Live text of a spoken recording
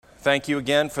Thank you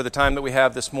again for the time that we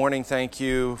have this morning. Thank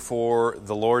you for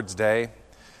the Lord's Day.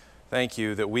 Thank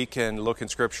you that we can look in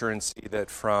Scripture and see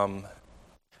that from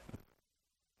the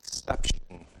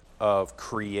conception of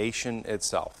creation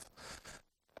itself,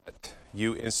 that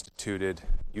you instituted,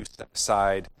 you set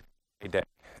aside a day.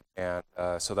 And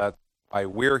so that's why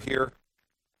we're here.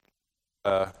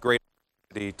 A great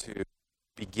opportunity to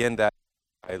begin that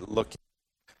by looking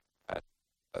at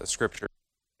Scripture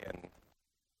and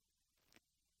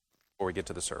before we get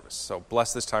to the service. So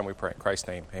bless this time, we pray. In Christ's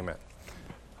name, amen.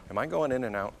 Am I going in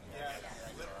and out? Yeah,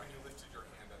 when you lifted your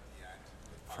hand at the end.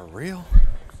 For real?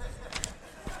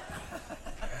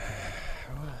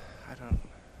 I don't...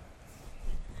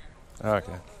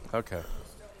 Okay.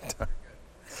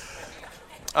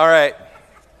 All right.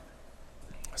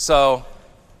 So,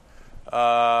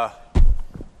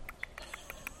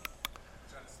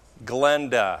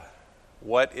 Glenda,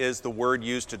 what is the word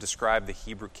used to describe the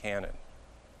Hebrew canon?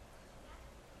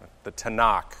 The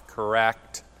Tanakh,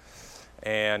 correct.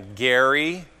 And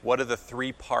Gary, what are the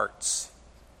three parts?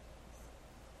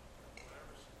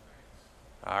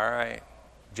 All right.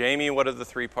 Jamie, what are the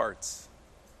three parts?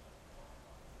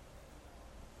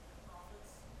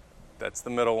 That's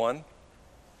the middle one.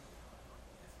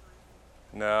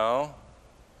 No.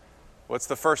 What's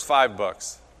the first 5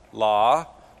 books? Law,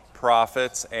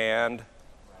 prophets, and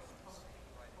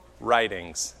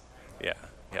writings. Yeah.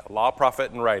 Law, prophet,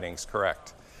 and writings,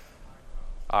 correct.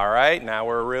 All right, now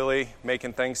we're really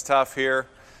making things tough here.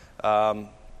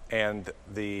 And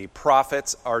the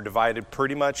prophets are divided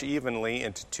pretty much evenly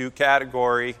into two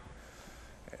categories.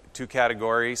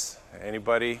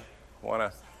 Anybody want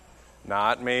to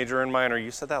not major and minor?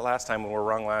 You said that last time and we were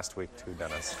wrong last week too,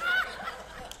 Dennis.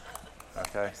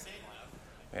 Okay.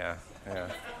 Yeah.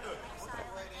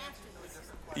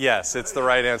 Yes, it's the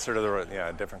right answer to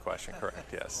the different question. Correct.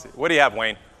 Yes. What do you have,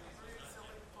 Wayne?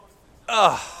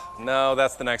 No,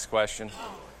 that's the next question.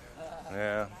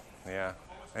 Yeah.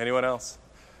 Anyone else?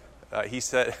 He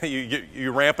said,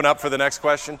 you ramping up for the next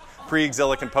question?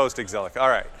 Pre-exilic and post-exilic. All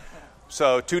right.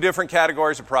 So 2 different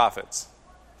categories of prophets.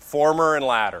 Former and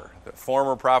latter. The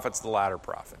former prophets, the latter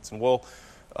prophets. And we'll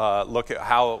look at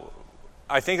how,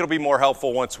 I think it'll be more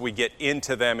helpful once we get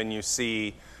into them and you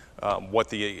see what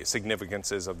the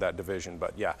significance is of that division.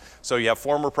 But yeah, so you have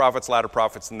former prophets, latter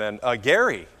prophets, and then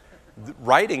Gary,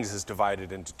 writings is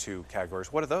divided into 2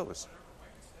 categories. What are those?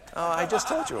 Oh, I just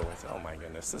told you. Oh my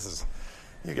goodness,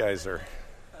 you guys are,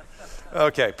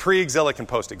 okay, pre-exilic and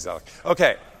post-exilic.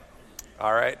 Okay,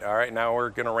 all right, now we're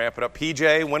going to ramp it up.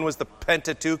 PJ, when was the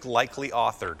Pentateuch likely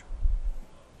authored?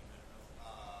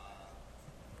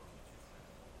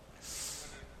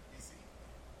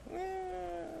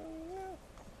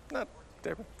 Not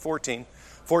different.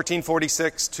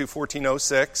 1446 to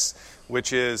 1406,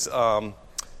 which is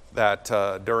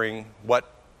that during what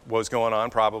was going on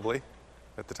probably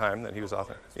at the time that he was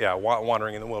authoring. Yeah,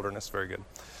 wandering in the wilderness. Very good.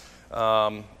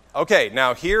 Okay,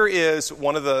 now here is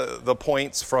one of the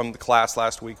points from the class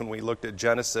last week when we looked at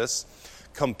Genesis.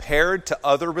 Compared to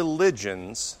other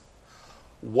religions,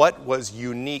 what was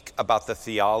unique about the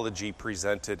theology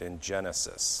presented in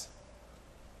Genesis?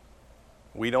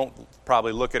 We don't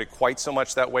probably look at it quite so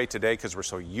much that way today because we're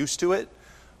so used to it,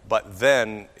 but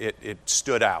then it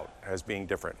stood out as being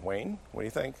different. Wayne, what do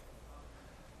you think?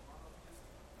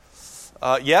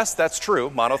 Yes, that's true,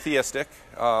 monotheistic.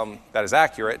 That is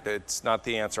accurate. It's not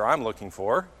the answer I'm looking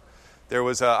for. There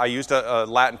was I used a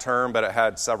Latin term, but it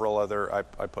had several other, I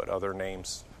put other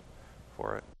names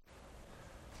for it.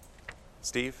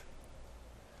 Steve?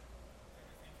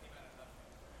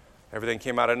 Everything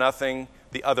came out of nothing.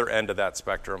 The other end of that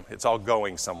spectrum. It's all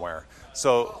going somewhere.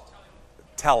 So,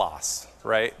 telos,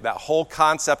 right? That whole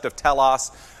concept of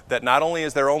telos, that not only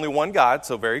is there only one God,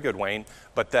 so very good, Wayne,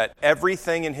 but that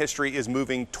everything in history is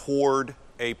moving toward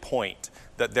a point,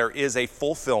 that there is a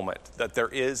fulfillment, that there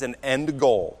is an end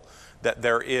goal, that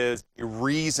there is a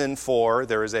reason for,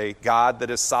 there is a God that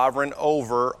is sovereign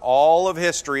over all of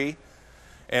history.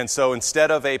 And so instead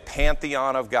of a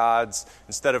pantheon of gods,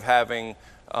 instead of having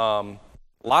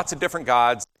lots of different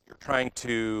gods you're trying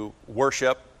to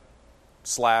worship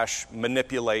 /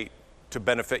 manipulate to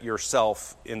benefit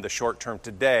yourself in the short term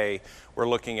today, we're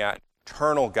looking at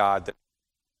eternal God that's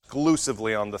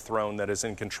exclusively on the throne, that is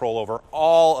in control over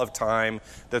all of time,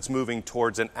 that's moving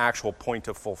towards an actual point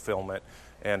of fulfillment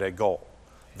and a goal.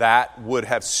 That would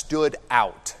have stood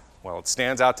out. Well, it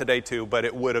stands out today too, but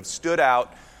it would have stood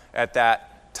out at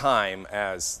that time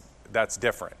as that's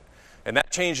different. And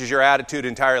that changes your attitude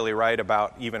entirely, right,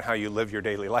 about even how you live your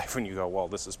daily life when you go, well,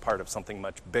 this is part of something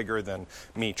much bigger than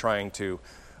me trying to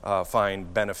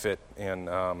find benefit in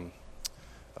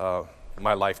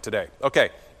my life today.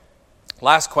 Okay,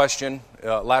 Last question,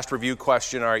 last review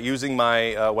question. All right, using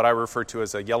my what I refer to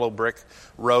as a yellow brick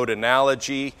road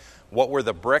analogy, what were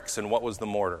the bricks and what was the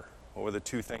mortar? What were the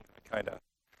two things I kind of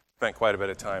spent quite a bit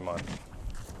of time on?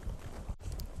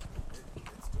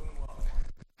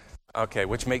 Okay,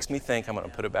 which makes me think I'm going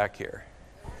to put it back here.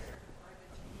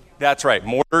 That's right,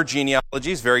 mortar,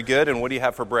 genealogies, very good. And what do you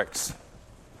have for bricks?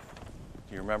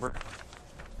 Do you remember?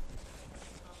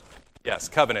 Yes,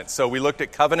 covenants. So we looked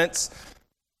at covenants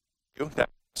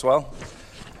as well,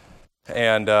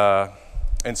 and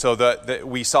so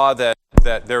we saw that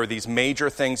there are these major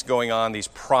things going on, these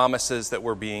promises that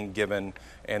were being given,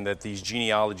 and that these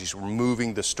genealogies were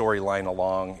moving the storyline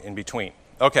along in between.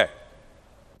 Okay.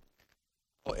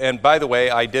 And by the way,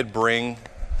 I did bring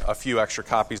a few extra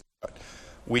copies of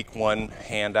week 1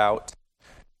 handout.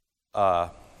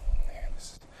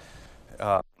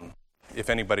 If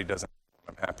anybody doesn't,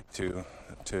 I'm happy to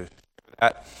share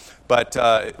that. But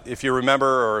if you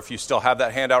remember, or if you still have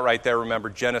that handout right there, remember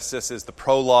Genesis is the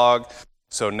prologue.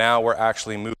 So now we're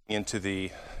actually moving into the,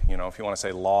 if you want to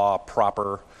say law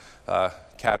proper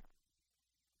category.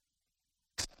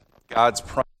 God's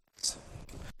promise.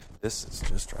 This is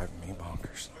just driving me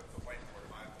bonkers.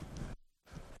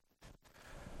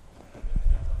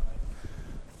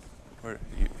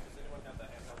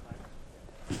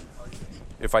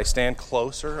 If I stand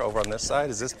closer over on this side,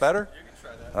 is this better? You can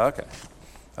try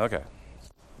that.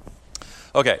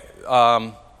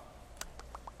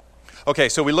 Okay,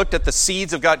 so we looked at the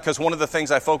seeds of God, because one of the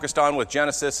things I focused on with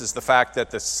Genesis is the fact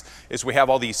that we have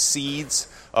all these seeds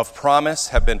of promise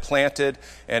have been planted,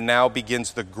 and now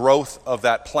begins the growth of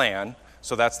that plan.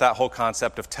 So that's that whole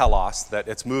concept of telos, that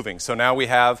it's moving. So now we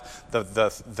have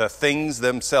the things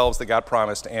themselves that God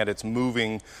promised, and it's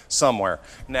moving somewhere.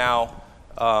 Now,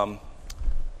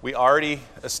 we already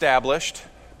established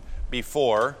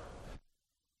before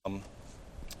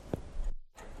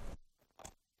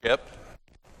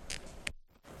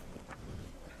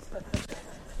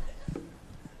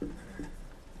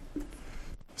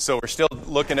So we're still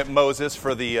looking at Moses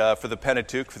for the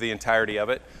Pentateuch, for the entirety of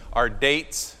it. Our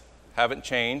dates haven't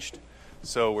changed,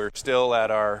 so we're still at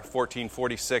our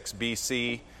 1446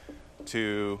 BC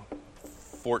to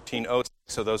 1406.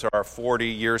 So those are our 40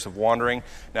 years of wandering.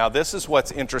 Now, this is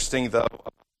what's interesting, though.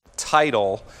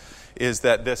 Title is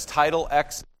that this title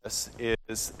Exodus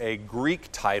is a Greek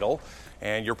title,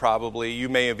 and you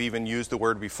may have even used the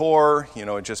word before.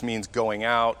 It just means going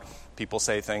out. People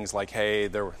say things like, "Hey,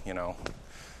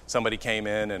 somebody came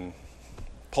in and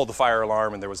pulled the fire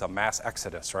alarm, and there was a mass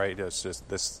exodus," right? It's just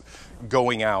this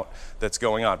going out that's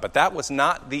going on. But that was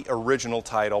not the original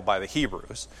title by the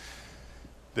Hebrews.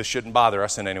 This shouldn't bother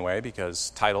us in any way,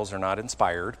 because titles are not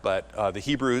inspired, but the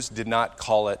Hebrews did not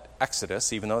call it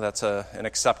Exodus, even though that's an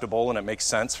acceptable, and it makes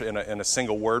sense in a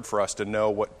single word for us to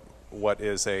know what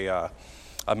is a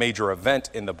major event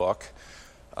in the book.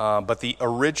 But the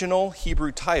original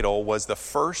Hebrew title was the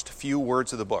first few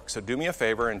words of the book. So do me a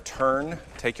favor and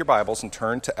take your Bibles and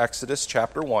turn to Exodus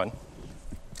chapter 1.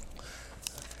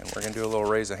 And we're going to do a little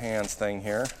raise of hands thing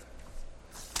here.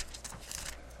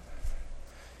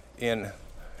 In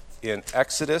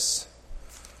Exodus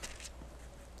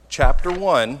chapter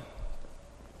 1,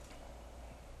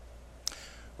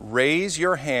 raise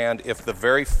your hand if the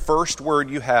very first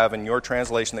word you have in your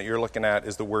translation that you're looking at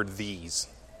is the word "these."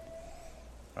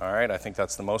 All right, I think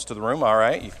that's the most of the room. All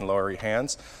right, you can lower your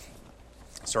hands.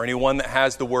 Is there anyone that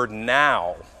has the word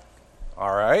 "now"?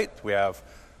 All right, we have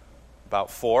about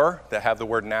 4 that have the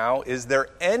word "now." Is there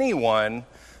anyone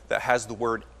that has the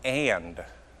word "and"?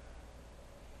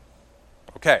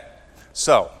 Okay,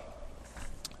 so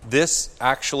this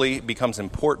actually becomes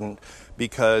important,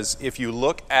 because if you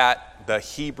look at the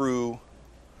Hebrew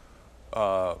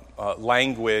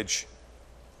language,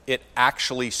 it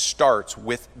actually starts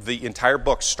with, the entire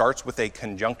book starts with a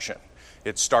conjunction.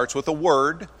 It starts with a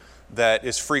word that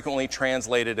is frequently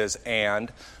translated as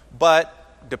 "and," but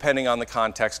depending on the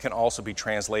context can also be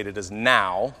translated as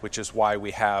 "now," which is why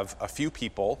we have a few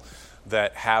people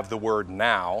that have the word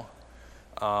 "now."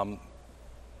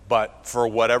 But for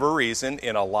whatever reason,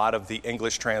 in a lot of the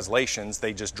English translations,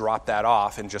 they just drop that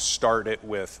off and just start it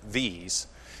with "these,"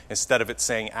 instead of it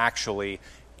saying actually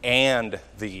 "and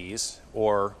these,"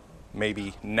 or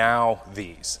maybe "now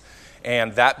these."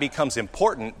 And that becomes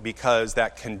important because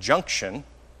that conjunction,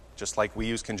 just like we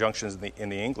use conjunctions in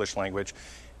the English language,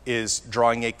 is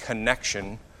drawing a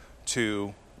connection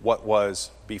to what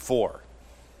was before.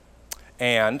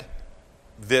 And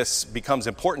this becomes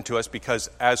important to us because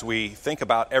as we think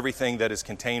about everything that is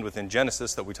contained within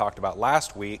Genesis that we talked about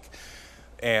last week,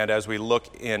 And as we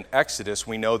look in Exodus,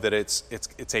 we know that it's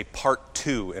a part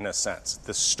 2 in a sense.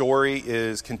 The story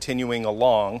is continuing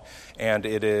along, and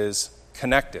it is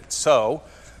connected. So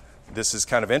this is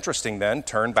kind of interesting then.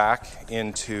 Turn back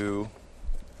into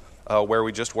where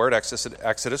we just were at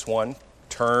Exodus 1.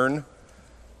 Turn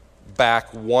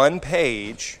back one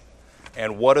page,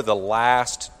 and what are the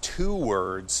last 2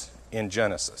 words in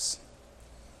Genesis?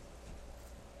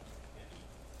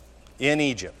 In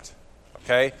Egypt.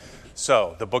 Okay?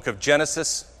 So the book of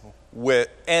Genesis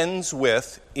ends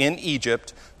with, in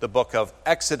Egypt. The book of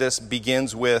Exodus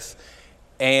begins with,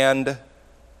 and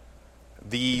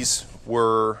these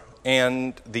are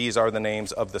the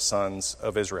names of the sons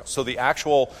of Israel. So the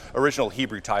actual original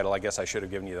Hebrew title, I guess I should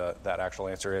have given you that actual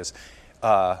answer, is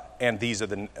and these are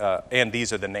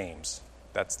the names.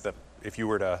 That's the, if you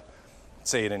were to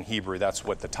say it in Hebrew, that's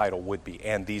what the title would be.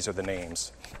 And these are the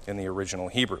names in the original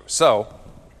Hebrew. So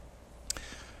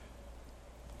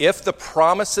if the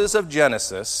promises of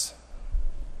Genesis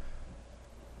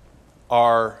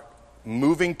are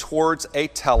moving towards a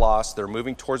telos, they're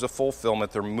moving towards a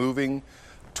fulfillment, they're moving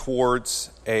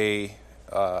towards a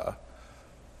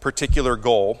particular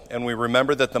goal, and we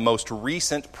remember that the most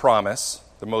recent promise,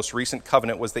 the most recent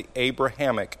covenant, was the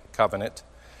Abrahamic covenant.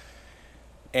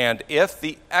 And if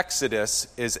the Exodus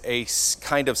is a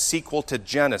kind of sequel to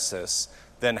Genesis,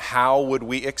 then how would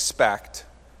we expect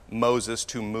Moses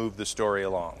to move the story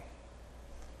along?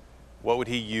 What would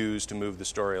he use to move the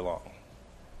story along?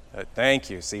 Thank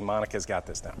you. See, Monica's got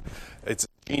this now. It's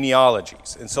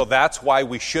genealogies. And so that's why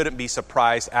we shouldn't be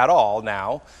surprised at all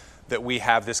now that we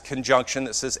have this conjunction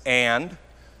that says and,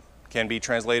 can be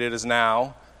translated as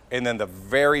now, and then the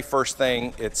very first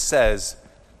thing it says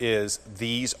is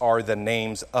these are the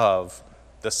names of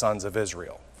the sons of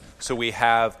Israel. So we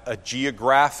have a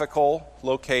geographical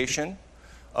location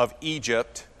of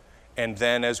Egypt, and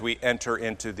then as we enter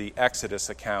into the Exodus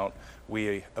account,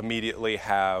 we immediately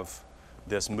have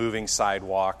this moving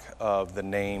sidewalk of the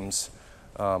names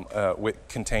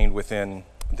contained within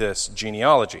this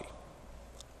genealogy.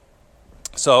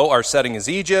 So our setting is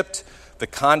Egypt. The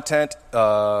content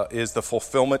is the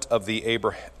fulfillment of the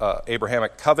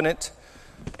Abrahamic covenant.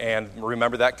 And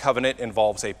remember, that covenant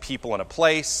involves a people and a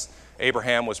place.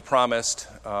 Abraham was promised,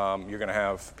 you're going to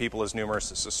have people as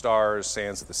numerous as the stars,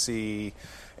 sands of the sea,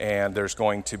 and there's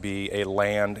going to be a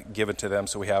land given to them.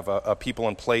 So we have a people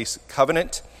and place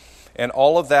covenant. And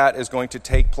all of that is going to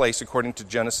take place according to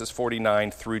Genesis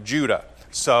 49 through Judah.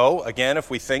 So, again, if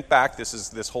we think back, this is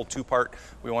this whole 2-part,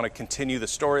 we want to continue the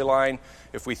storyline.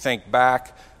 If we think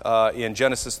back in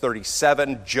Genesis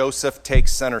 37, Joseph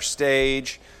takes center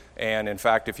stage. And in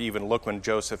fact, if you even look when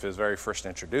Joseph is very first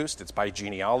introduced, it's by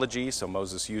genealogy. So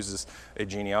Moses uses a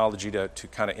genealogy to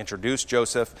kind of introduce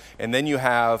Joseph. And then you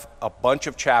have a bunch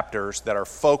of chapters that are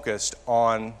focused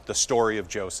on the story of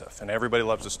Joseph. And everybody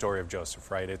loves the story of Joseph,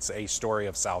 right? It's a story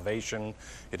of salvation.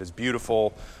 It is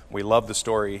beautiful. We love the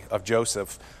story of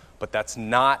Joseph. But that's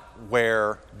not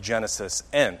where Genesis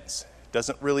ends. It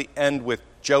doesn't really end with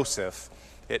Joseph.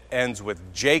 It ends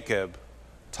with Jacob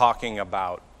talking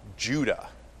about Judah.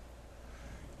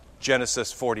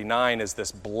 Genesis 49 is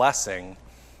this blessing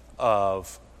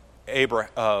of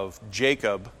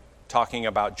Jacob talking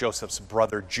about Joseph's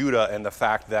brother Judah, and the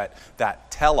fact that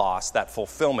that telos, that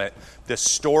fulfillment, this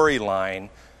storyline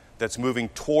that's moving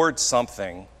towards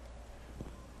something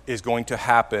is going to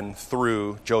happen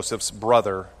through Joseph's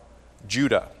brother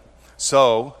Judah.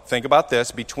 So think about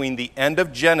this. Between the end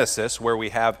of Genesis, where we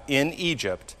have in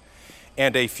Egypt,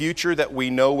 and a future that we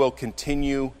know will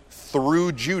continue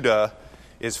through Judah,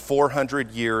 is 400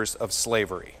 years of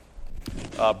slavery.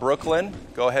 Brooklyn,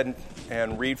 go ahead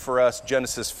and read for us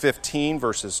Genesis 15,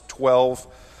 verses 12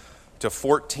 to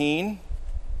 14.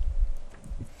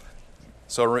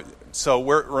 So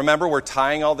we're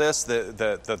tying all this.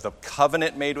 The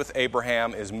covenant made with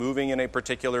Abraham is moving in a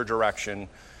particular direction.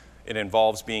 It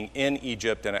involves being in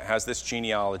Egypt, and it has this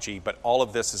genealogy. But all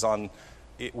of this is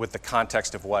with the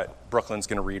context of what Brooklyn's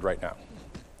going to read right now.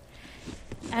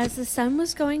 As the sun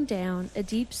was going down, a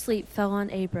deep sleep fell on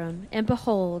Abram, and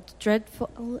behold,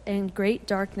 dreadful and great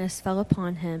darkness fell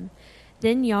upon him.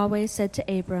 Then Yahweh said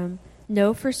to Abram,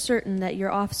 Know for certain that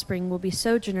your offspring will be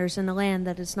sojourners in a land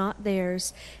that is not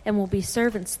theirs, and will be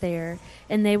servants there,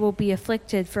 and they will be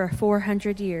afflicted for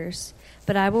 400 years.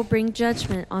 But I will bring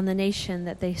judgment on the nation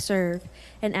that they serve,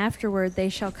 and afterward they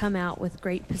shall come out with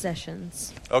great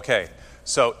possessions. Okay,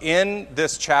 so in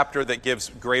this chapter that gives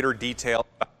greater detail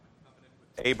about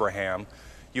Abraham,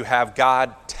 you have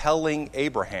God telling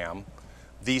Abraham,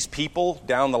 these people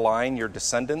down the line, your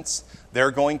descendants, they're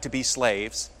going to be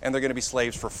slaves, and they're going to be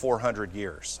slaves for 400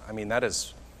 years. I mean, that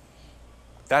is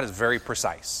That is very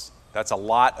precise. That's a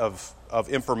lot of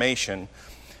information.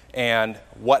 And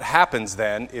what happens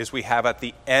then is we have at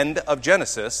the end of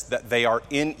Genesis that they are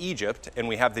in Egypt, and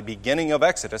we have the beginning of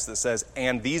Exodus that says,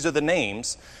 and these are the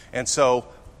names. And so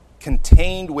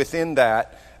contained within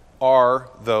that are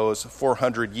those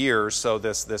 400 years. So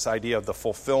this idea of the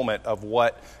fulfillment of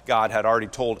what God had already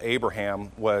told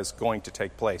Abraham was going to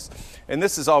take place. And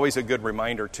this is always a good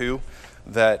reminder, too,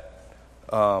 that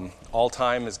all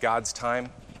time is God's time.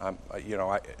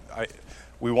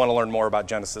 We want to learn more about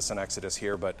Genesis and Exodus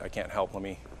here, but I can't help. Let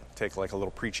me take like a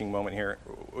little preaching moment here,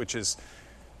 which is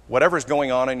whatever's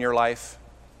going on in your life,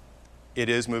 it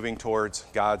is moving towards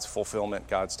God's fulfillment,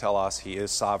 God's telos. He is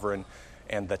sovereign,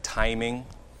 and the timing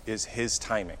is his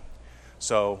timing.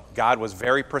 So God was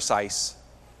very precise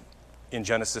in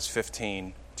Genesis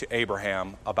 15 to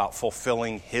Abraham about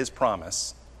fulfilling his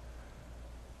promise,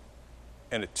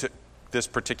 and it took this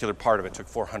particular part of it took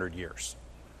 400 years.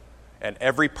 And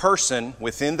every person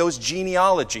within those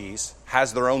genealogies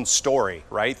has their own story,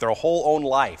 right? Their whole own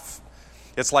life.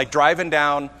 It's like driving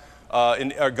down,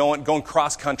 going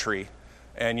cross country,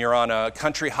 and you're on a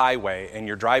country highway, and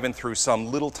you're driving through some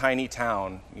little tiny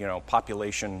town,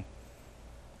 population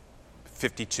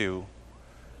 52,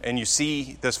 and you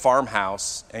see this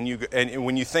farmhouse, and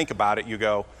when you think about it, you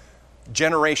go,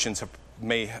 generations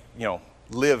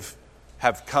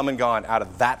have come and gone out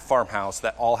of that farmhouse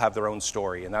that all have their own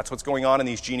story. And that's what's going on in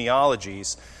these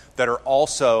genealogies that are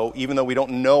also, even though we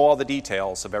don't know all the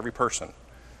details of every person,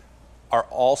 are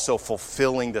also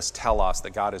fulfilling this telos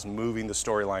that God is moving the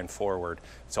storyline forward.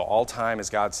 So all time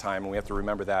is God's time, and we have to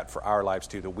remember that for our lives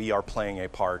too, that we are playing a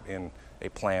part in a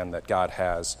plan that God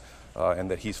has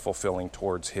and that he's fulfilling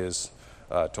towards his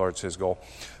goal.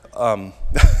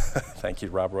 Thank you,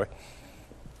 Rob Roy.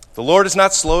 The Lord is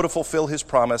not slow to fulfill his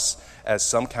promise, as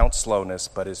some count slowness,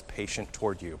 but is patient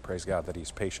toward you. Praise God that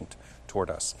he's patient toward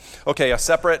us. Okay, a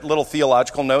separate little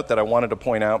theological note that I wanted to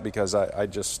point out because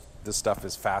this stuff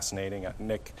is fascinating.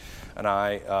 Nick and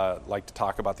I like to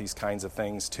talk about these kinds of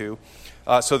things too.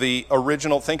 So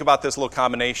think about this little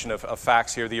combination of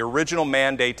facts here. The original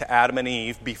mandate to Adam and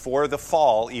Eve before the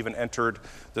fall even entered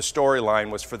the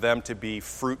storyline was for them to be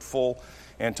fruitful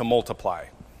and to multiply.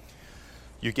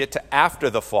 You get to after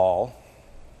the fall,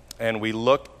 and we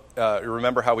look,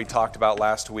 remember how we talked about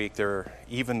last week,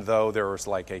 even though there was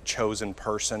like a chosen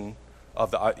person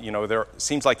there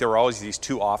seems like there were always these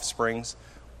two offsprings,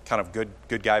 kind of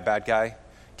good guy, bad guy,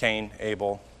 Cain,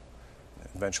 Abel,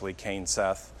 eventually Cain,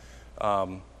 Seth.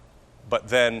 But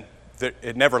then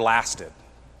it never lasted.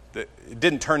 It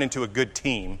didn't turn into a good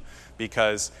team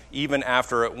because even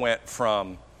after it went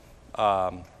from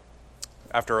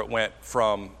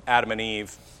Adam and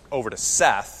Eve over to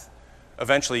Seth,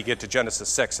 eventually you get to Genesis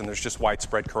 6 and there's just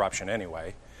widespread corruption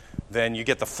anyway. Then you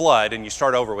get the flood and you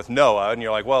start over with Noah and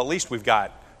you're like, well, at least we've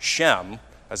got Shem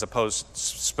as opposed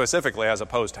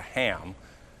to Ham.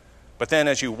 But then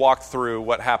as you walk through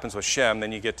what happens with Shem,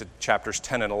 then you get to chapters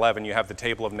 10 and 11, you have the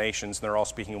table of nations and they're all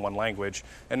speaking one language,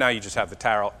 and now you just have the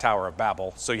Tower of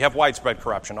Babel. So you have widespread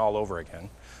corruption all over again.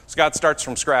 So God starts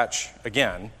from scratch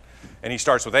again. And he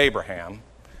starts with Abraham.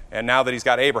 And now that he's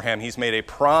got Abraham, he's made a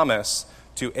promise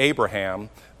to Abraham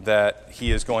that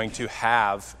he is going to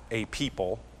have a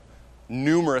people,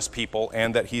 numerous people,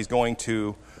 and that he's going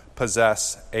to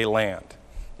possess a land.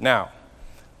 Now,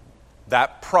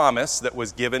 that promise that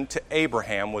was given to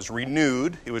Abraham was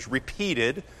renewed. It was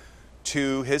repeated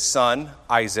to his son,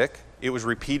 Isaac. It was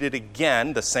repeated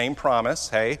again, the same promise.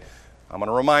 Hey, I'm going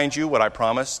to remind you what I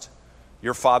promised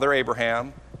your father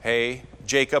Abraham. Hey,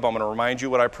 Jacob, I'm going to remind you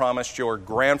what I promised your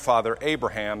grandfather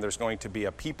Abraham. There's going to be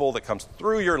a people that comes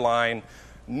through your line,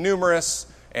 numerous,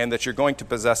 and that you're going to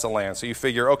possess a land. So you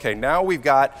figure, okay, now we've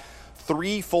got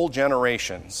 3 full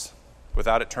generations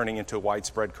without it turning into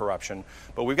widespread corruption.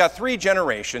 But we've got 3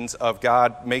 generations of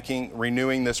God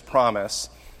renewing this promise.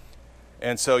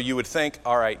 And so you would think,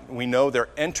 all right, we know they're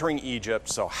entering Egypt,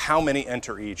 so how many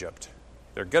enter Egypt?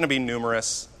 They're going to be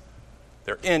numerous.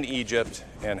 They're in Egypt,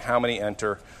 and how many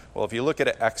enter? Well, if you look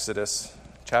at Exodus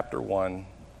chapter 1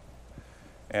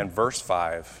 and verse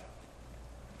 5,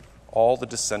 all the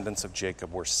descendants of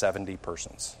Jacob were 70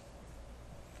 persons.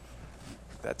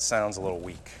 That sounds a little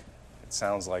weak. It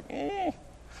sounds like,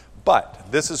 But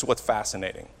this is what's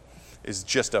fascinating, is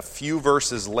just a few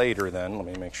verses later then, let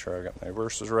me make sure I got my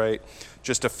verses right.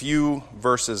 Just a few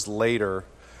verses later,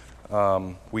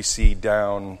 we see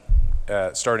down,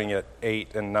 starting at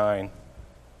 8 and 9,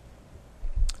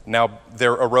 now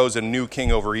there arose a new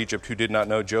king over Egypt who did not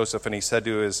know Joseph, and he said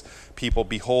to his people,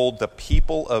 behold, the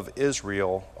people of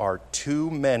Israel are too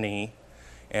many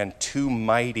and too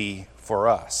mighty for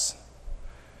us.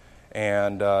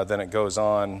 And then it goes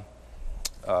on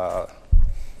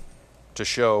to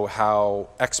show how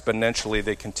exponentially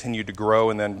they continue to grow,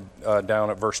 and then down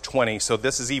at verse 20. So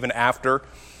this is even after,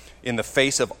 in the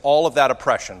face of all of that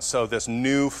oppression. So this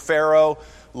new Pharaoh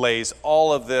lays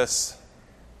all of this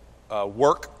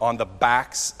work on the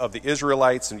backs of the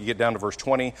Israelites, and you get down to verse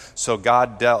 20. So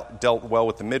God dealt well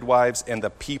with the midwives, and the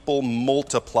people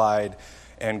multiplied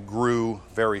and grew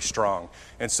very strong.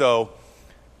 And so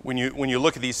when you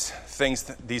look at these things,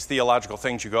 these theological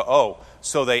things, you go, oh,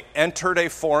 so they entered a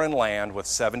foreign land with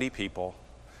 70 people,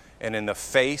 and in the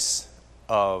face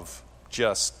of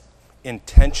just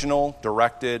intentional,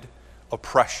 directed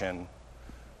oppression,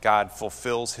 God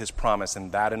fulfills his promise in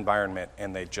that environment,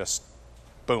 and they just,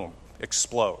 boom,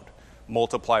 explode.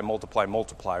 Multiply, multiply,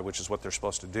 multiply, which is what they're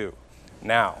supposed to do.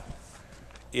 Now,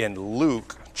 in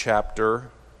Luke chapter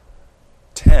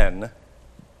 10,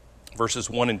 verses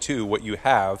 1 and 2, what you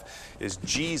have is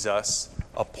Jesus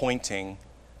appointing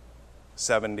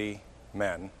 70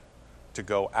 men to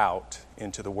go out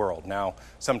into the world. Now,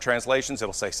 some translations,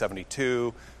 it'll say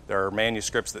 72. There are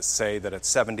manuscripts that say that it's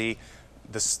 70.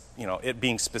 This, it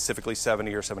being specifically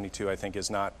 70 or 72, I think is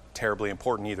not terribly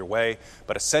important either way.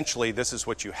 But essentially, this is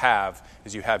what you have,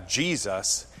 is you have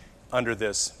Jesus under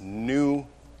this new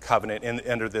covenant,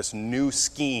 under this new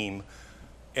scheme,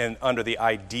 and under the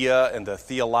idea and the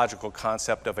theological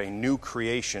concept of a new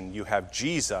creation. You have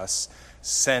Jesus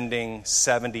sending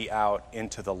 70 out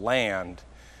into the land.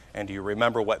 And do you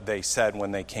remember what they said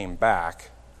when they came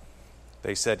back?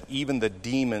 They said, even the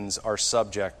demons are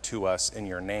subject to us in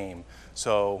your name.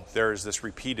 So there's this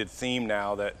repeated theme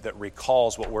now that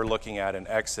recalls what we're looking at in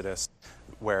Exodus,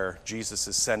 where Jesus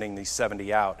is sending these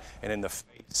 70 out. And in the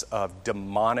face of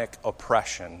demonic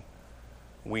oppression,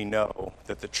 we know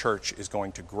that the church is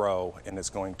going to grow, and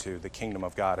the kingdom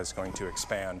of God is going to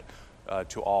expand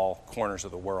to all corners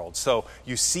of the world. So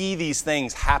you see these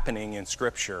things happening in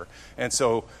Scripture. And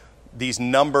so these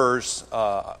numbers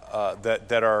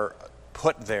that are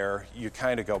put there, you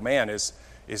kind of go, man, is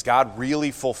God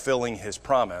really fulfilling his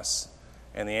promise?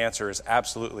 And the answer is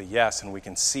absolutely yes. And we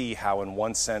can see how in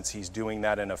one sense he's doing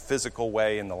that in a physical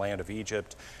way in the land of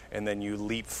Egypt. And then you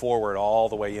leap forward all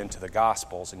the way into the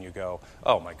Gospels and you go,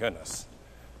 oh my goodness,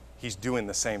 he's doing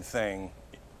the same thing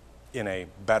in a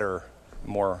better,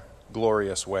 more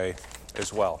glorious way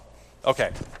as well.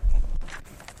 Okay,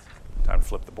 time to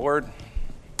flip the board.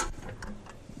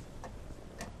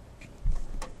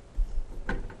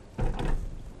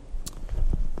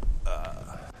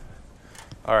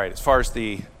 All right, as far as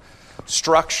the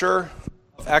structure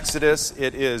of Exodus,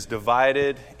 it is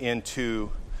divided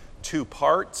into two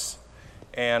parts,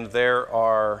 and there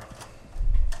are,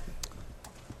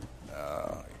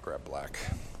 grab black.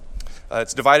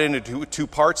 It's divided into two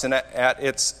parts, and at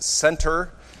its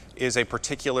center is a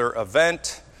particular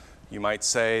event. You might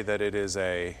say that it is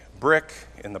a brick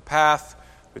in the path,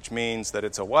 which means that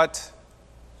it's a what?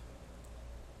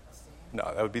 No,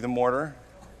 that would be the mortar.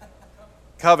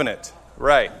 Covenant.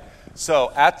 Right.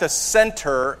 So at the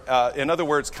center, in other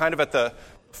words, kind of at the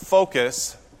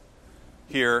focus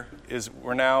here is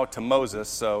we're now to Moses.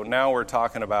 So now we're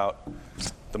talking about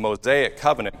the Mosaic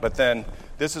covenant. But then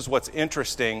this is what's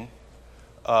interesting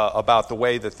about the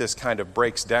way that this kind of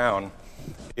breaks down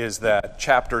is that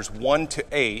chapters 1 to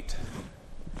 8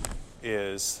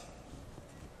 is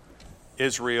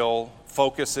Israel,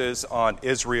 focuses on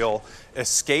Israel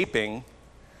escaping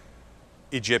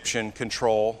Egyptian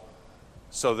control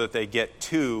so that they get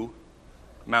to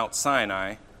Mount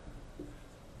Sinai.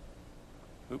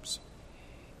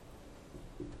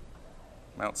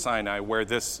 Mount Sinai, where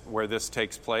this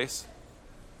takes place.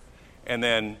 And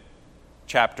then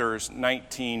chapters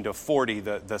 19 to 40,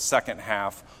 the second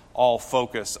half, all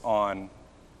focus on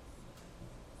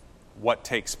what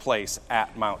takes place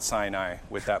at Mount Sinai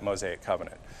with that Mosaic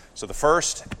covenant. So the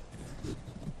first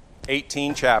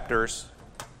 18 chapters,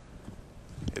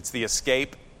 it's the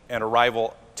escape and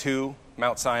arrival to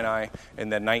Mount Sinai, and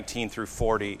then 19 through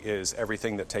 40 is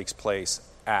everything that takes place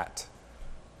at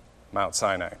Mount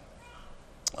Sinai.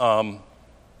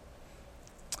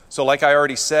 So like I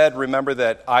already said, remember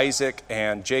that Isaac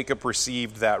and Jacob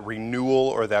received that renewal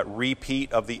or that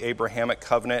repeat of the Abrahamic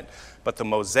covenant, but the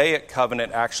Mosaic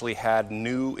covenant actually had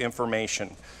new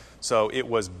information. So it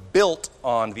was built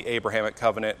on the Abrahamic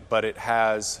covenant, but it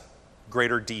has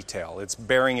greater detail. It's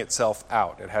bearing itself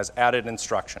out. It has added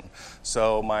instruction.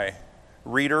 So my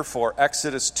reader for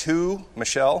Exodus 2,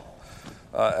 Michelle,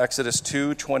 Exodus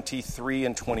 2, 23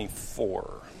 and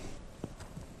 24.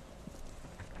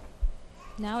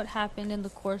 Now it happened in the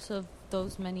course of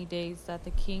those many days that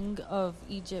the king of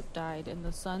Egypt died, and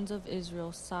the sons of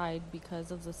Israel sighed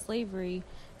because of the slavery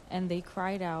and they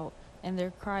cried out, and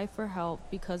their cry for help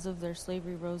because of their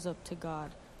slavery rose up to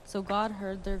God. So God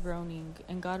heard their groaning,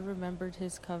 and God remembered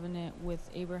his covenant with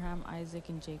Abraham, Isaac,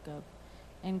 and Jacob.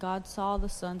 And God saw the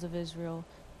sons of Israel,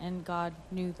 and God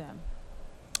knew them.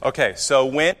 Okay, so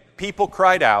when people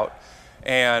cried out,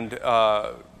 and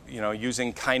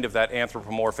using kind of that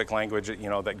anthropomorphic language,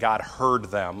 that God heard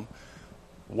them,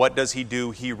 what does he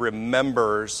do? He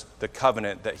remembers the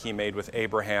covenant that he made with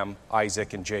Abraham,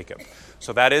 Isaac, and Jacob.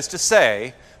 So that is to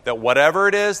say that whatever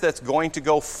it is that's going to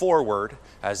go forward,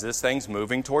 as this thing's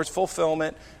moving towards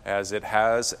fulfillment, as it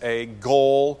has a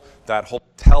goal, that whole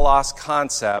telos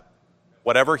concept,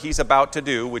 whatever he's about to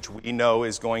do, which we know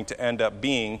is going to end up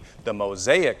being the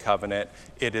Mosaic covenant,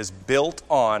 it is built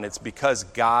on, it's because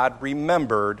God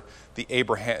remembered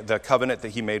the covenant that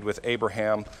he made with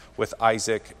Abraham, with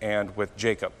Isaac, and with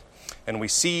Jacob. And we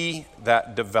see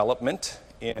that development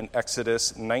in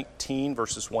Exodus 19,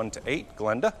 verses 1 to 8.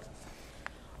 Glenda?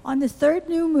 On the third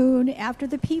new moon, after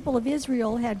the people of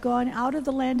Israel had gone out of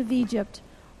the land of Egypt,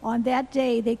 on that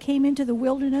day they came into the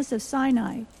wilderness of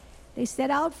Sinai. They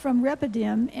set out from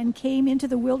Rephidim and came into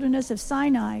the wilderness of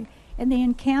Sinai, and they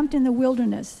encamped in the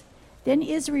wilderness. Then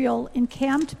Israel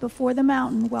encamped before the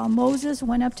mountain while Moses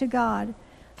went up to God.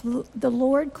 The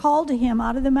Lord called to him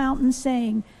out of the mountain,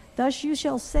 saying, "Thus you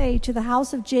shall say to the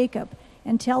house of Jacob,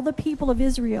 and tell the people of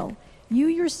Israel, you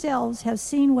yourselves have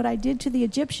seen what I did to the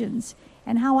Egyptians,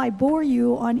 and how I bore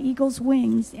you on eagle's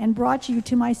wings and brought you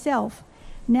to myself.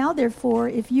 Now therefore,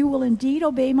 if you will indeed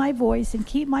obey my voice and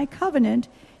keep my covenant,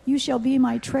 you shall be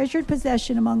my treasured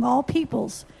possession among all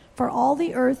peoples, for all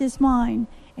the earth is mine,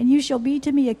 and you shall be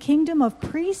to me a kingdom of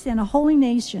priests and a holy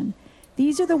nation.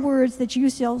 These are the words that you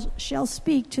shall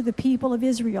speak to the people of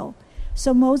Israel."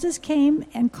 So Moses came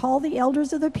and called the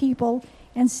elders of the people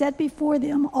and set before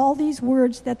them all these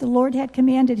words that the Lord had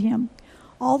commanded him.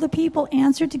 All the people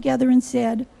answered together and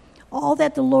said, "All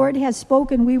that the Lord has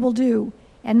spoken we will do."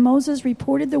 And Moses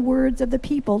reported the words of the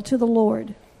people to the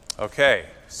Lord. Okay,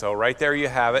 so right there you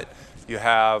have it. You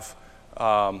have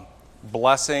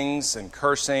blessings and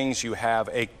cursings. You have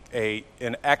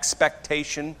an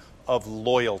expectation of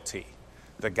loyalty.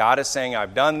 That God is saying,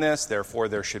 I've done this, therefore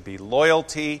there should be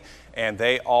loyalty, and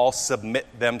they all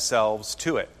submit themselves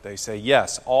to it. They say,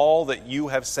 yes, all that you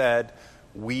have said,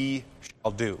 we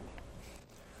shall do.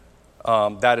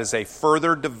 That is a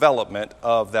further development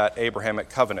of that Abrahamic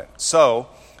covenant. So,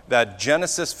 that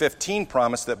Genesis 15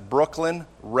 promise that Brooklyn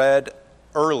read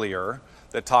earlier,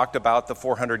 that talked about the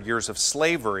 400 years of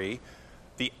slavery,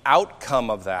 the outcome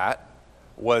of that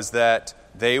was that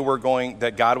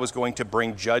God was going to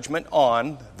bring judgment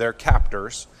on their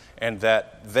captors, and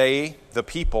that the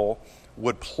people,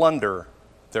 would plunder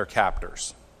their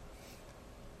captors.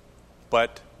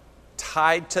 But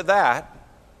tied to that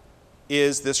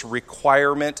is this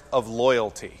requirement of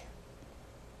loyalty.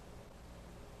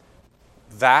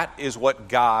 That is what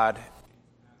God is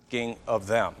asking of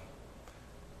them.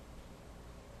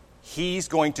 He's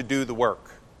going to do the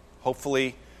work.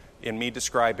 Hopefully, in me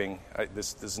describing,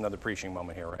 this is another preaching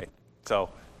moment here, right? So,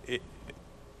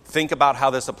 think about how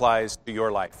this applies to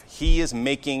your life. He is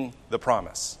making the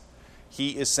promise.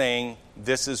 He is saying,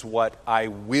 this is what I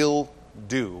will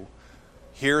do.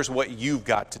 Here's what you've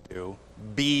got to do.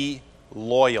 Be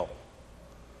loyal.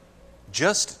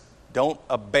 Just don't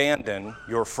abandon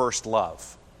your first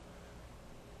love.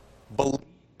 Believe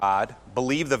God.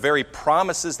 Believe the very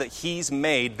promises that He's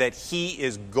made, that He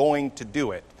is going to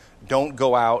do it. Don't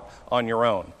go out on your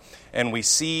own. And we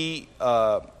see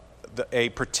a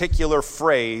particular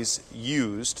phrase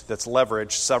used that's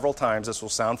leveraged several times. This will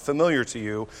sound familiar to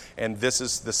you, and this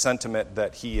is the sentiment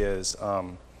that he's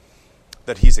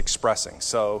expressing.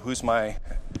 So who's my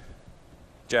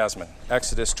Jasmine?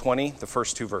 Exodus 20, the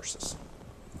first two verses.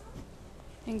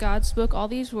 And God spoke all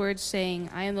these words,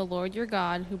 saying, I am the Lord your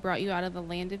God, who brought you out of the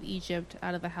land of Egypt,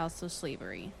 out of the house of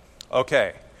slavery.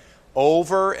 Okay.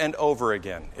 Over and over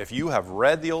again, if you have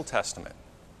read the Old Testament,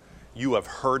 you have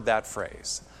heard that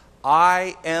phrase.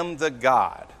 I am the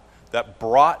God that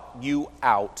brought you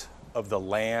out of the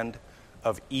land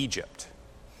of Egypt.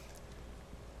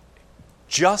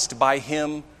 Just by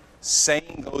him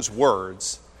saying those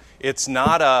words, it's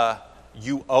not a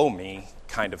you owe me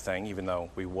kind of thing, even though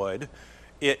we would.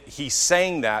 He's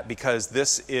saying that because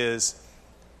this is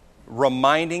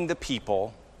reminding the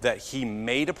people that he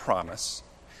made a promise,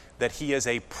 that he is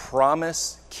a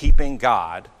promise-keeping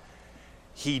God.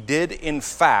 He did, in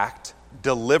fact,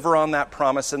 deliver on that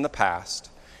promise in the past.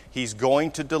 He's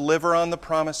going to deliver on the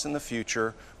promise in the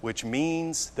future, which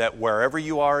means that wherever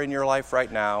you are in your life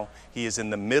right now, he is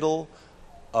in the middle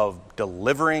of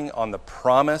delivering on the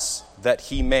promise that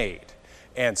he made.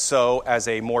 And so, as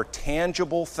a more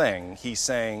tangible thing, he's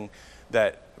saying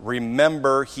that,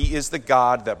 remember, he is the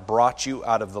God that brought you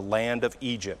out of the land of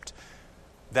Egypt.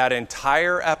 That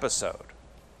entire episode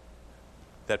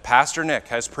that Pastor Nick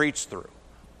has preached through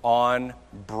on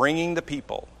bringing the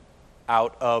people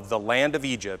out of the land of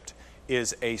Egypt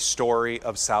is a story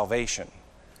of salvation.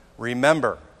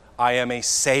 Remember, I am a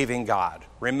saving God.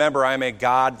 Remember, I am a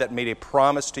God that made a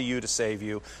promise to you to save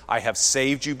you. I have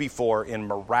saved you before in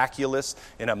miraculous,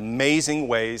 in amazing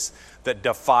ways that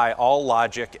defy all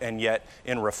logic, and yet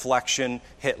in reflection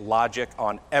hit logic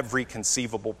on every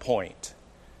conceivable point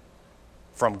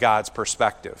from God's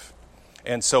perspective.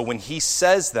 And so when he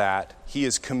says that, he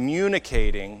is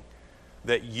communicating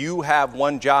that you have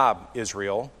one job,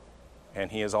 Israel. And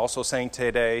he is also saying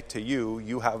today to you,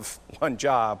 you have one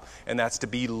job, and that's to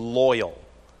be loyal.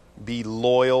 Be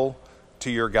loyal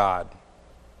to your God.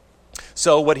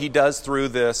 So what he does through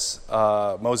this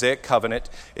Mosaic covenant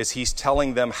is he's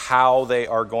telling them how they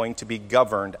are going to be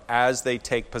governed as they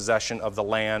take possession of the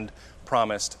land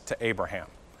promised to Abraham.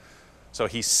 So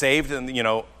he saved,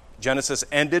 and Genesis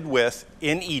ended with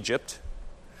in Egypt.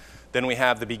 Then we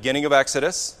have the beginning of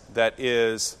Exodus that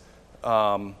is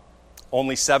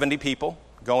only 70 people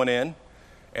going in,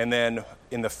 and then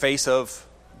in the face of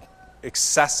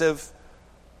excessive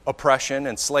oppression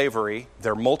and slavery,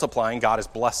 they're multiplying. God is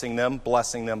blessing them,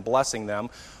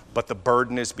 but the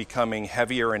burden is becoming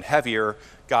heavier and heavier.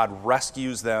 God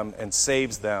rescues them and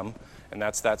saves them, and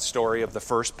that's that story of the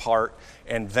first part.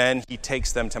 And then he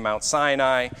takes them to Mount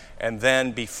Sinai, and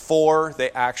then before they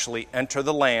actually enter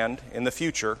the land in the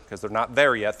future, because they're not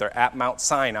there yet, they're at Mount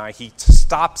Sinai, he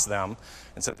stops them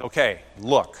and says, okay,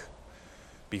 look,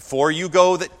 before you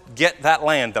go get that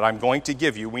land that I'm going to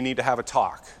give you, we need to have a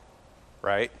talk,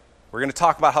 right? We're going to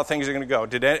talk about how things are going to go.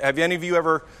 Have any of you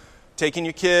ever taken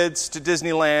your kids to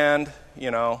Disneyland?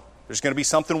 There's going to be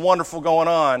something wonderful going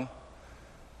on,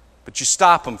 but you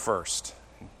stop them first.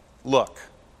 Look,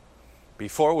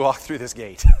 before we walk through this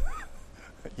gate,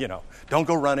 don't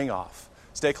go running off.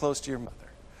 Stay close to your mother.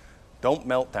 Don't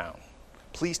melt down.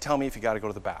 Please tell me if you got to go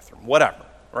to the bathroom. Whatever.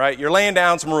 Right? You're laying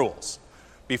down some rules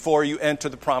before you enter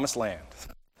the promised land.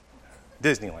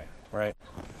 Disneyland, right?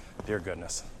 Dear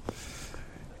goodness.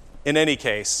 In any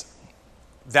case,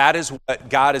 that is what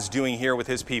God is doing here with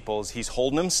his people. Is he's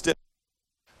holding them still,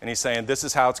 and he's saying, this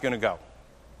is how it's going to go.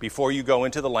 Before you go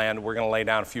into the land, we're going to lay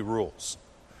down a few rules.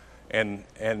 And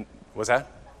was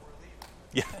that?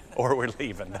 Yeah, or we're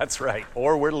leaving. That's right.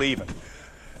 Or we're leaving.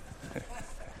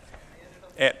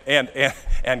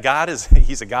 And God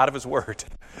he's a God of his word.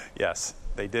 Yes,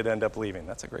 they did end up leaving.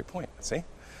 That's a great point. See?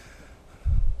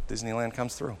 Disneyland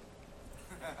comes through.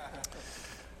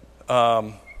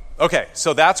 Okay,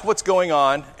 so that's what's going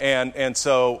on. And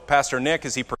so Pastor Nick,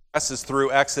 as he progresses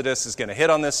through Exodus, is going to hit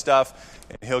on this stuff,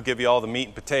 and he'll give you all the meat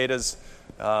and potatoes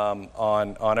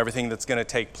on everything that's going to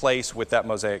take place with that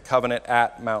Mosaic covenant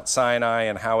at Mount Sinai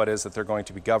and how it is that they're going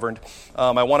to be governed.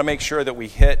 I want to make sure that we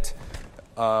hit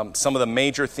some of the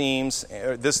major themes.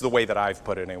 This is the way that I've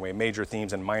put it anyway, major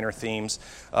themes and minor themes.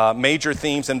 Major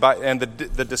themes, and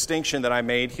the distinction that I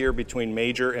made here between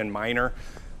major and minor,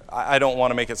 I don't want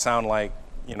to make it sound like,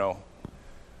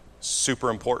 super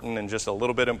important and just a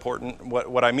little bit important.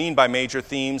 What I mean by major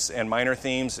themes and minor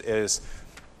themes is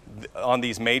on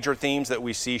these major themes that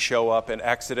we see show up in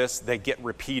Exodus, they get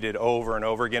repeated over and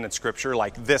over again in Scripture.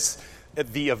 Like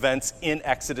the events in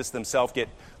Exodus themselves get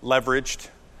leveraged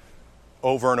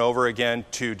over and over again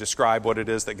to describe what it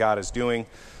is that God is doing.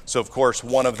 So, of course,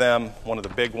 one of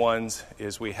the big ones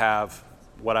is we have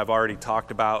what I've already talked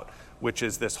about, which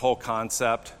is this whole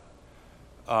concept,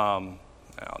 I'll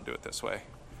do it this way,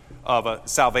 of a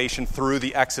salvation through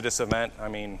the Exodus event. I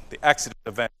mean, the Exodus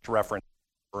event referenced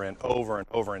over and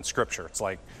over in Scripture. It's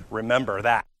like, remember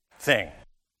that thing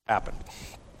happened.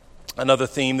 Another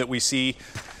theme that we see,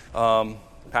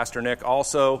 Pastor Nick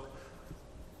also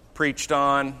preached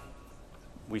on,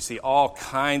 we see all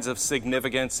kinds of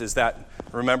significance, is that,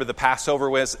 remember, the Passover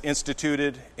was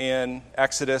instituted in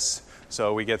Exodus,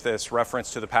 so we get this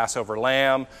reference to the Passover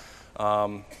lamb,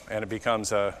 and it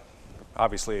becomes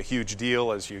obviously a huge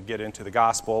deal as you get into the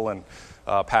gospel and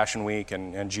Passion Week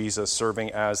and Jesus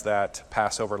serving as that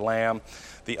Passover lamb.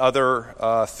 The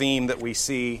other theme that we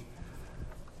see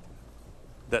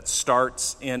that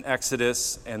starts in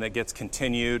Exodus and that gets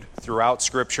continued throughout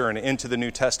Scripture and into the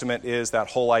New Testament is that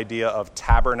whole idea of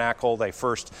tabernacle. They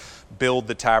first build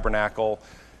the tabernacle.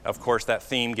 Of course, that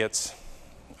theme gets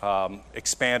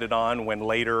expanded on when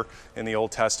later in the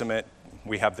Old Testament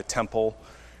we have the temple.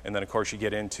 And then, of course, you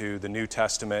get into the New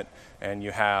Testament and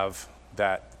you have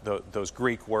those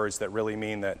Greek words that really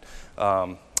mean that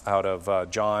out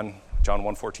of John John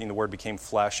 1:14, the Word became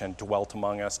flesh and dwelt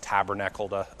among us,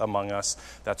 tabernacled among us.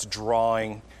 That's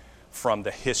drawing from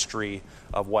the history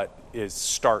of what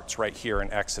starts right here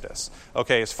in Exodus.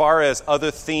 Okay, as far as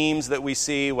other themes that we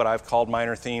see, what I've called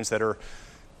minor themes that are,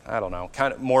 I don't know,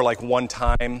 kind of more like one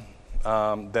time,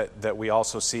 that we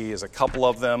also see is a couple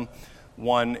of them.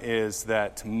 One is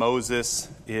that Moses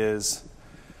is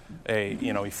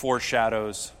he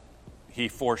foreshadows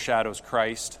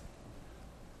Christ.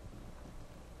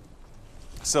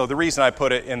 So the reason I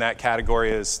put it in that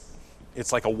category is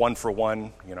it's like a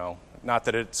one-for-one, not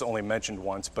that it's only mentioned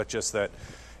once, but just that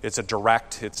it's a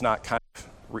direct, it's not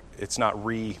it's not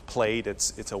replayed,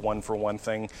 it's a one-for-one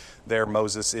thing. There,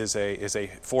 Moses is a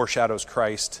foreshadows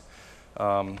Christ.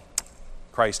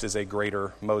 Christ is a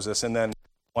greater Moses. And then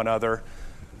one other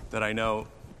that I know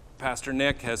Pastor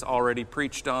Nick has already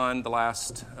preached on the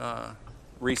last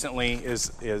recently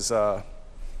is it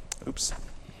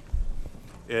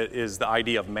is the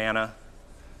idea of manna.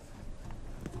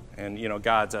 And,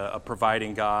 God's a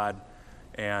providing God.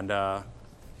 And, of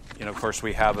course,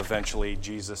 we have eventually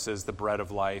Jesus is the bread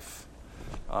of life.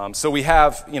 So we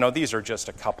have, these are just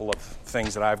a couple of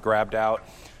things that I've grabbed out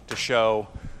to show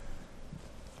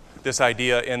this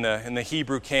idea in the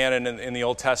Hebrew canon in the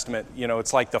Old Testament.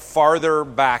 It's like the farther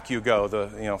back you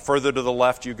go, further to the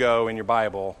left you go in your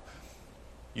Bible,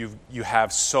 you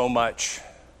have so much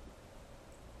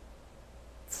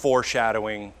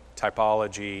foreshadowing,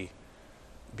 typology,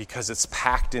 because it's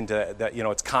packed into that,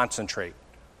 it's concentrate.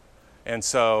 And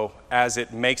so as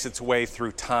it makes its way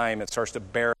through time, it starts to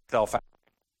bear itself out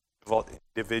in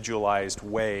individualized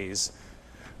ways.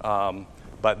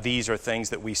 But these are things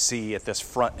that we see at this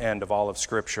front end of all of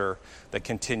Scripture that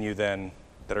continue then,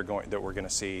 that we're going to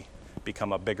see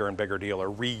become a bigger and bigger deal, or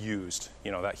reused,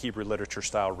 that Hebrew literature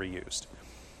style reused.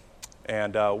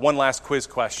 And one last quiz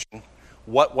question.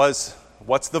 What's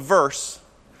the verse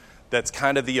that's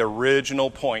kind of the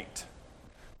original point?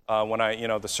 When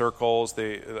the circles,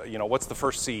 what's the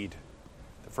first seed?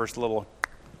 The first little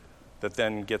that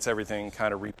then gets everything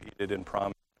kind of repeated and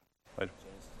promised.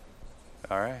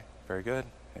 All right, very good.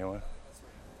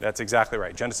 That's exactly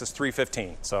right. Genesis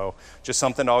 3:15. So just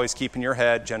something to always keep in your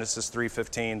head. Genesis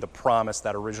 3:15, the promise,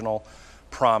 that original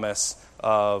promise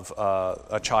of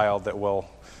a child that will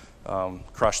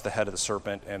crush the head of the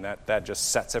serpent, and that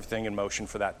just sets everything in motion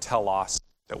for that telos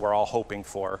that we're all hoping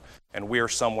for. And we're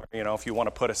somewhere, if you want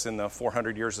to put us in the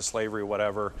 400 years of slavery,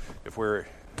 whatever, if we're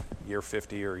year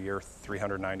 50 or year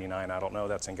 399, I don't know,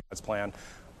 that's in God's plan.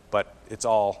 But it's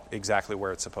all exactly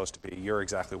where it's supposed to be. You're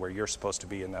exactly where you're supposed to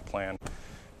be in that plan.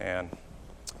 And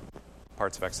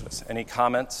parts of Exodus. Any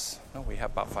comments? No, we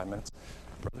have about 5 minutes.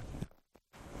 Brother?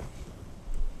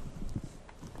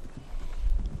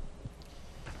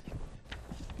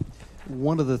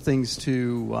 One of the things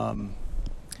to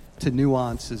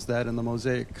nuance is that in the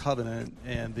Mosaic Covenant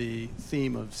and the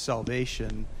theme of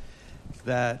salvation,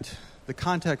 that the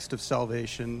context of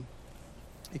salvation,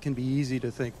 it can be easy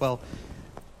to think, well,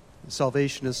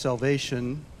 salvation is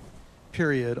salvation,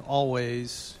 period,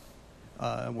 always.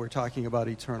 We're talking about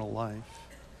eternal life.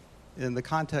 In the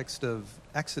context of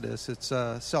Exodus, it's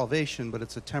salvation, but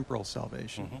it's a temporal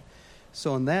salvation. Mm-hmm.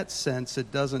 So in that sense,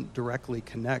 it doesn't directly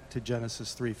connect to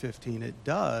Genesis 3:15. It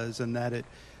does, in that it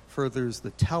furthers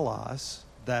the telos,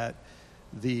 that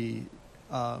it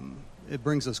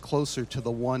brings us closer to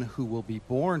the one who will be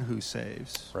born who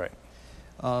saves. Right.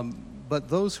 But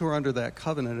those who are under that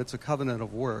covenant, it's a covenant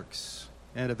of works,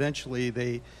 and eventually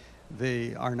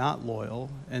they are not loyal,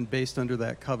 and based under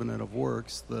that covenant of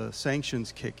works, the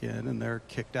sanctions kick in and they're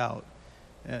kicked out.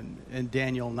 And in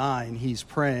Daniel 9, he's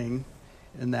praying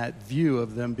in that view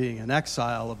of them being in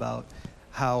exile about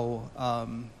how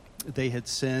they had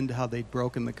sinned, how they'd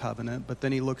broken the covenant, but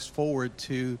then he looks forward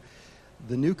to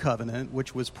the new covenant,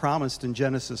 which was promised in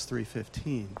Genesis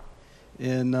 3:15.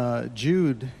 In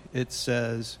Jude, it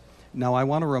says, "Now I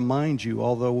want to remind you,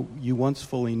 although you once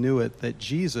fully knew it, that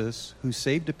Jesus, who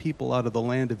saved a people out of the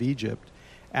land of Egypt,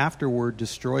 afterward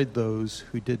destroyed those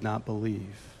who did not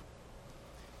believe."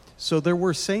 So there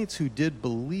were saints who did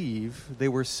believe. They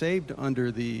were saved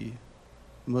under the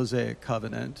Mosaic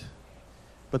covenant,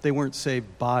 but they weren't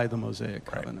saved by the Mosaic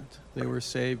covenant. Right. They were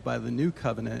saved by the new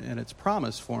covenant and its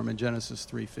promise form in Genesis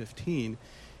 3:15.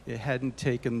 It hadn't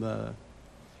taken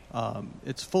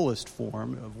its fullest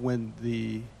form of when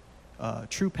the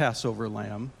true Passover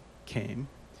lamb came,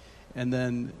 and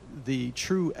then the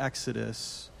true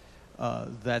Exodus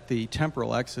that the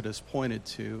temporal Exodus pointed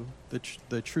to,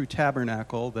 the true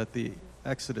tabernacle that the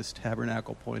Exodus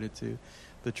tabernacle pointed to,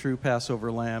 the true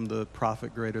Passover lamb, the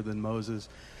prophet greater than Moses,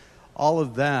 all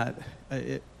of that,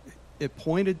 it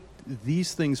pointed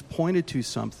these things pointed to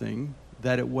something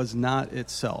that it was not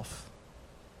itself.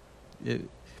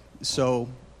 So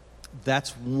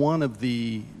that's one of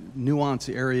the nuance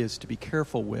areas to be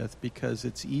careful with, because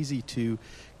it's easy to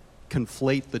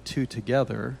conflate the two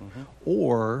together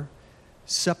or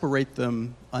separate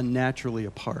them unnaturally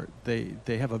apart. They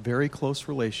have a very close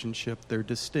relationship. They're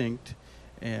distinct,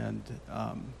 and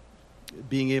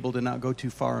being able to not go too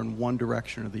far in one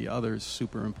direction or the other is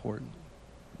super important.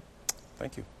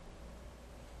 Thank you.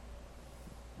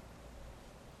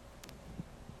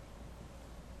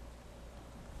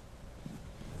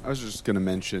 I was just going to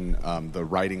mention the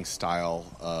writing style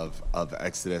of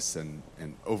Exodus and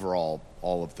overall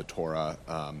all of the Torah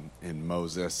in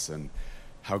Moses and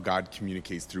how God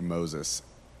communicates through Moses.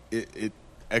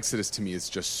 Exodus to me is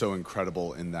just so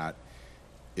incredible in that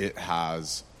it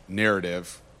has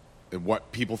narrative.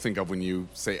 What people think of when you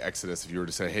say Exodus, if you were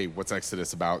to say, hey, what's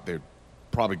Exodus about? They'd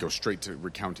probably go straight to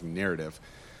recounting narrative.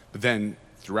 But then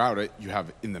throughout it, you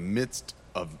have in the midst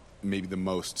of maybe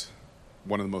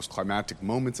one of the most climactic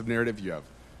moments of narrative, you have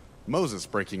Moses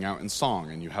breaking out in song,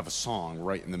 and you have a song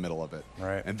right in the middle of it.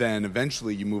 Right. And then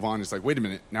eventually you move on. It's like, wait a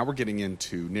minute, now we're getting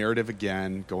into narrative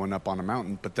again, going up on a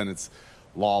mountain, but then it's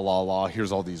law,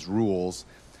 here's all these rules.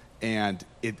 And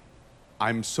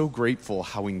I'm so grateful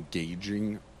how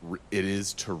engaging it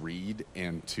is to read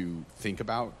and to think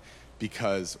about,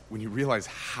 because when you realize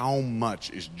how much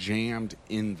is jammed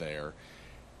in there,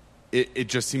 it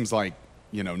just seems like,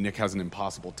 Nick has an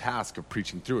impossible task of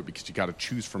preaching through it, because you got to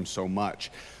choose from so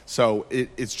much. So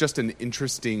it's just an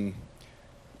interesting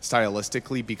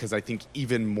stylistically, because I think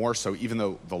even more so, even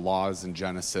though the laws in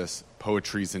Genesis,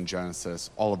 poetry's in Genesis,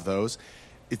 all of those,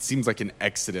 it seems like in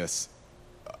Exodus,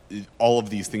 all of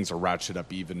these things are ratcheted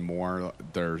up even more.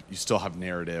 You still have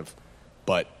narrative,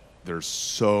 but there's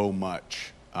so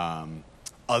much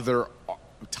other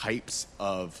types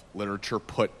of literature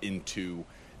put into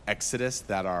Exodus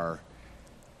that are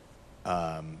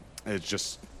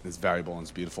it's valuable and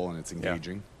it's beautiful and it's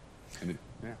engaging and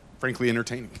frankly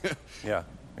entertaining. Yeah.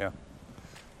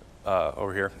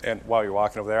 Over here, and while you're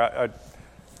walking over there,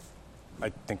 I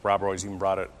think Rob Roy's even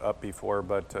brought it up before,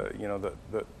 but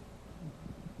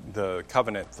the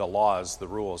covenant, the laws, the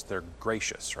rules, they're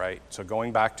gracious, right? So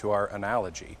going back to our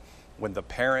analogy, when the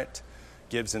parent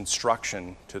gives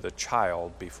instruction to the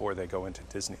child before they go into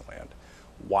Disneyland,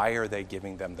 why are they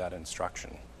giving them that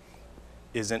instruction?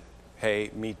 Isn't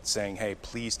me saying, hey,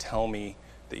 please tell me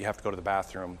that you have to go to the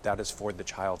bathroom. That is for the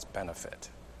child's benefit.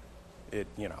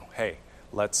 Hey,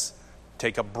 let's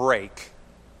take a break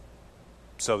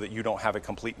so that you don't have a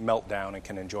complete meltdown and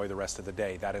can enjoy the rest of the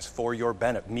day. That is for your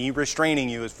benefit. Me restraining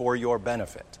you is for your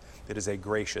benefit. It is a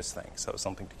gracious thing, so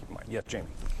something to keep in mind. Yes, Jamie.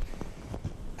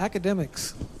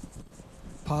 Academics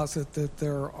posit that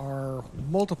there are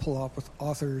multiple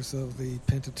authors of the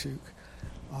Pentateuch,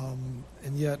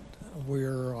 and yet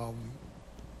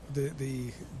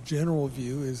the general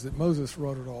view is that Moses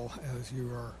wrote it all, as you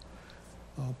are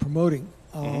promoting.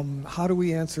 How do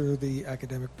we answer the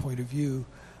academic point of view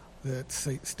that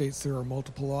states there are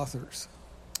multiple authors?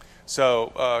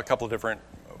 So a couple of different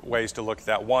ways to look at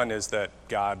that. One is that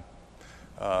God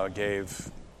gave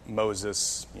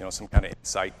Moses, some kind of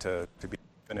insight to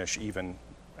finish even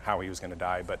how he was going to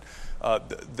die. But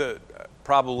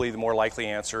probably the more likely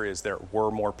answer is there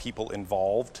were more people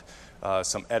involved,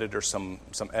 some editors, some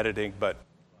editing, but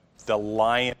the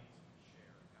lion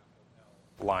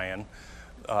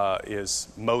is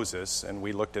Moses, and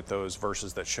we looked at those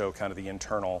verses that show kind of the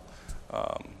internal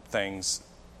things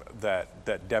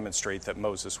that demonstrate that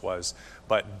Moses was.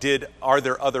 But are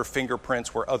there other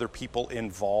fingerprints? Were other people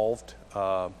involved?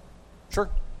 Sure,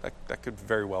 that could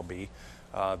very well be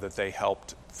that they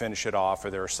helped finish it off,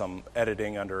 or there was some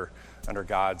editing under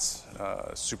God's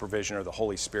supervision or the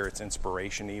Holy Spirit's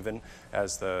inspiration, even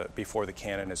before the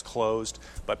canon is closed.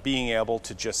 But being able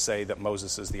to just say that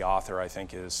Moses is the author, I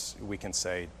think we can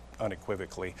say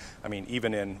unequivocally. I mean,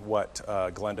 even in what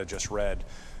Glenda just read,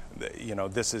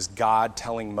 this is God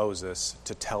telling Moses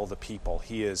to tell the people.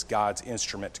 He is God's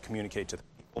instrument to communicate to the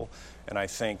people. And I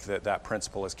think that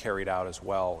principle is carried out as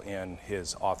well in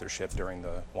his authorship during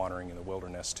the wandering in the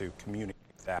wilderness, to communicate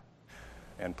that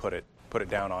and put it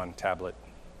down on tablet,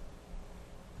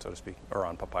 so to speak, or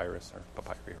on papyrus or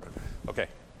papyri. Okay.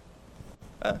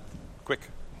 Quick.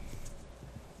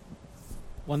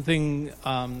 One thing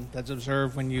that's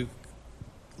observed when you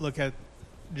look at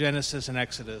Genesis and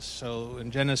Exodus. So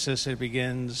in Genesis, it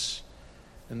begins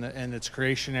in its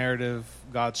creation narrative,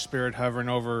 God's Spirit hovering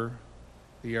over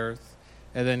the earth,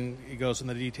 and then it goes in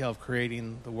the detail of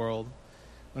creating the world.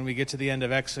 When we get to the end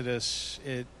of Exodus,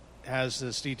 it has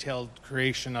this detailed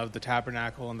creation of the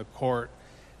tabernacle and the court,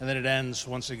 And then it ends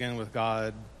once again with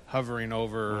God hovering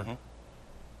over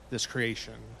this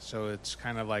creation. So it's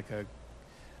kind of like I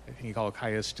think you call it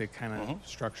chiastic kind of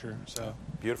structure. So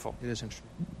Beautiful. it is interesting.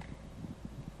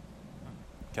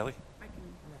 Kelly?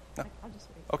 I'll just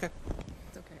wait. Okay.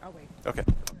 It's okay. I'll wait. Okay.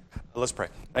 Let's pray.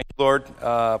 Thank you, Lord,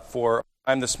 for our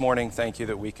time this morning. Thank you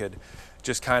that we could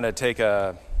just kind of take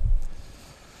a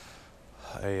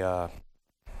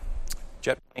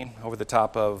jet plane over the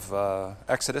top of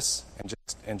Exodus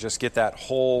and just get that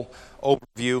whole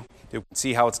overview. We can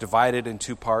see how it's divided in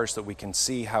two parts, that we can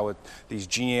see how these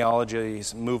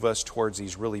genealogies move us towards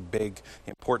these really big,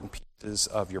 important pieces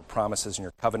of your promises and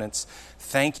your covenants.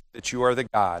 Thank you that you are the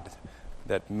God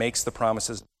that makes the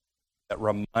promises, that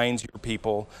reminds your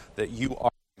people that you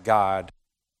are the God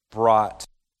who brought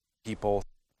people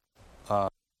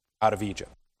out of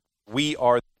Egypt. We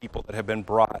are the people that have been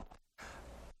brought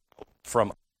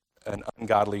from an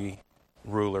ungodly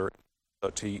ruler. So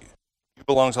to you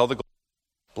belongs all the glory.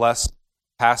 Bless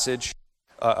passage,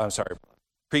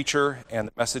 preacher and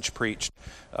the message preached.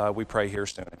 We pray here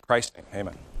soon. In Christ's name,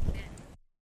 amen.